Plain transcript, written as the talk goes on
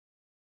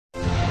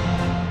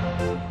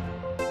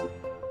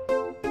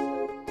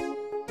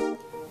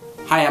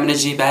Hi, I'm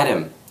Najib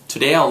Adam.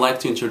 Today I would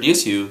like to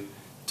introduce you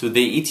to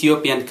the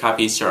Ethiopian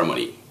Coffee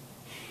Ceremony.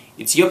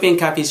 Ethiopian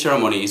Coffee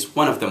Ceremony is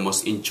one of the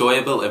most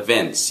enjoyable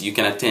events you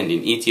can attend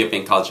in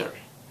Ethiopian culture.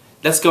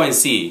 Let's go and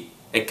see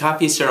a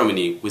coffee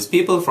ceremony with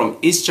people from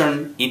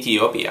Eastern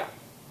Ethiopia.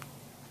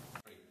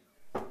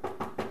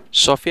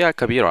 Sofia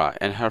Kabira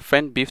and her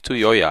friend Biftu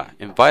Yoya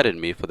invited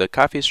me for the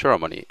coffee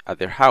ceremony at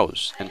their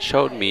house and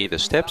showed me the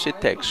steps it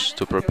takes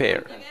to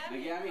prepare.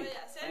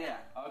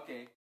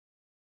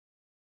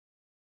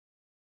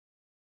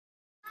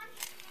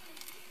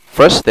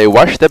 First, they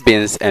wash the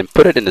beans and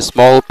put it in a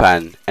small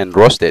pan and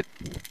roast it.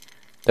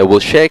 They will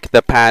shake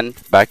the pan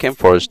back and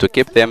forth to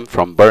keep them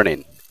from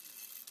burning.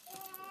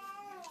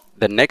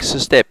 The next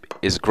step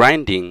is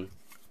grinding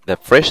the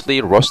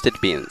freshly roasted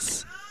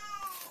beans.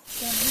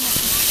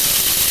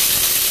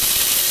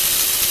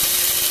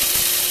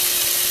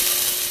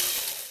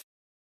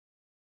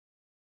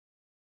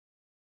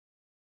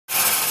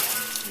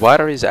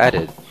 Water is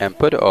added and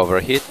put over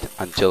heat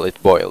until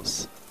it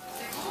boils.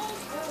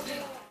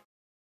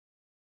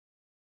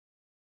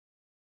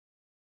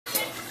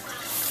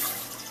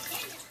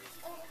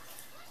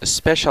 A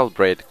special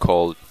bread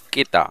called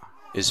kita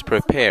is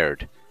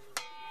prepared.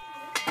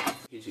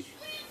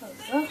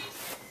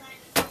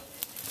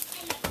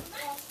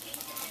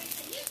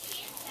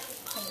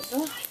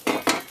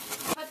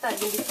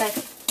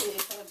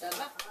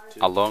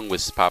 Along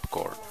with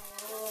popcorn.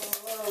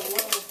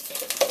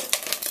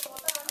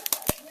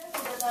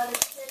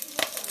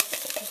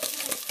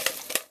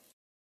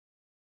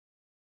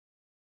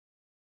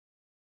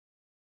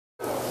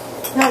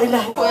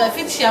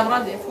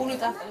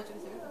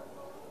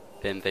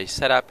 Then they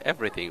set up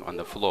everything on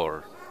the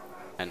floor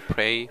and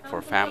pray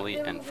for family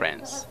and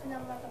friends.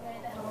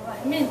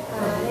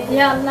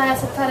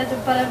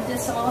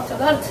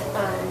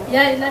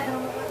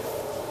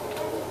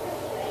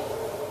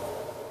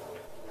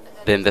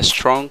 Then the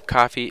strong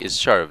coffee is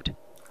served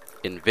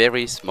in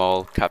very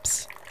small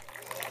cups.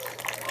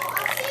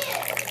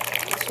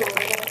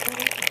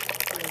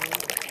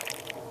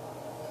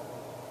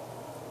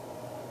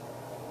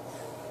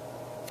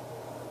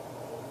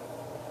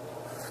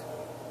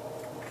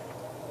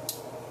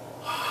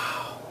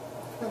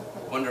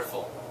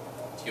 Wonderful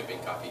Ethiopian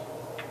coffee.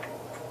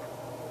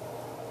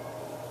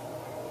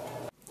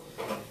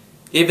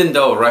 Even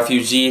though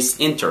refugees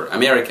enter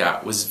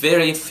America with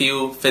very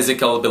few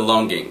physical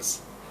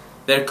belongings,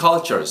 their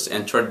cultures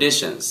and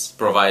traditions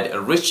provide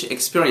a rich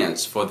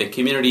experience for the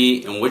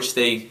community in which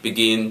they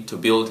begin to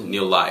build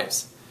new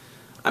lives.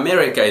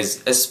 America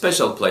is a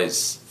special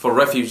place for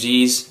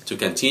refugees to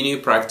continue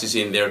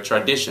practicing their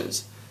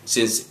traditions,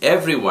 since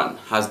everyone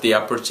has the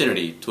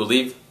opportunity to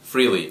live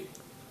freely.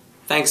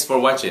 Thanks for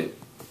watching.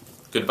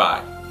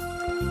 Goodbye.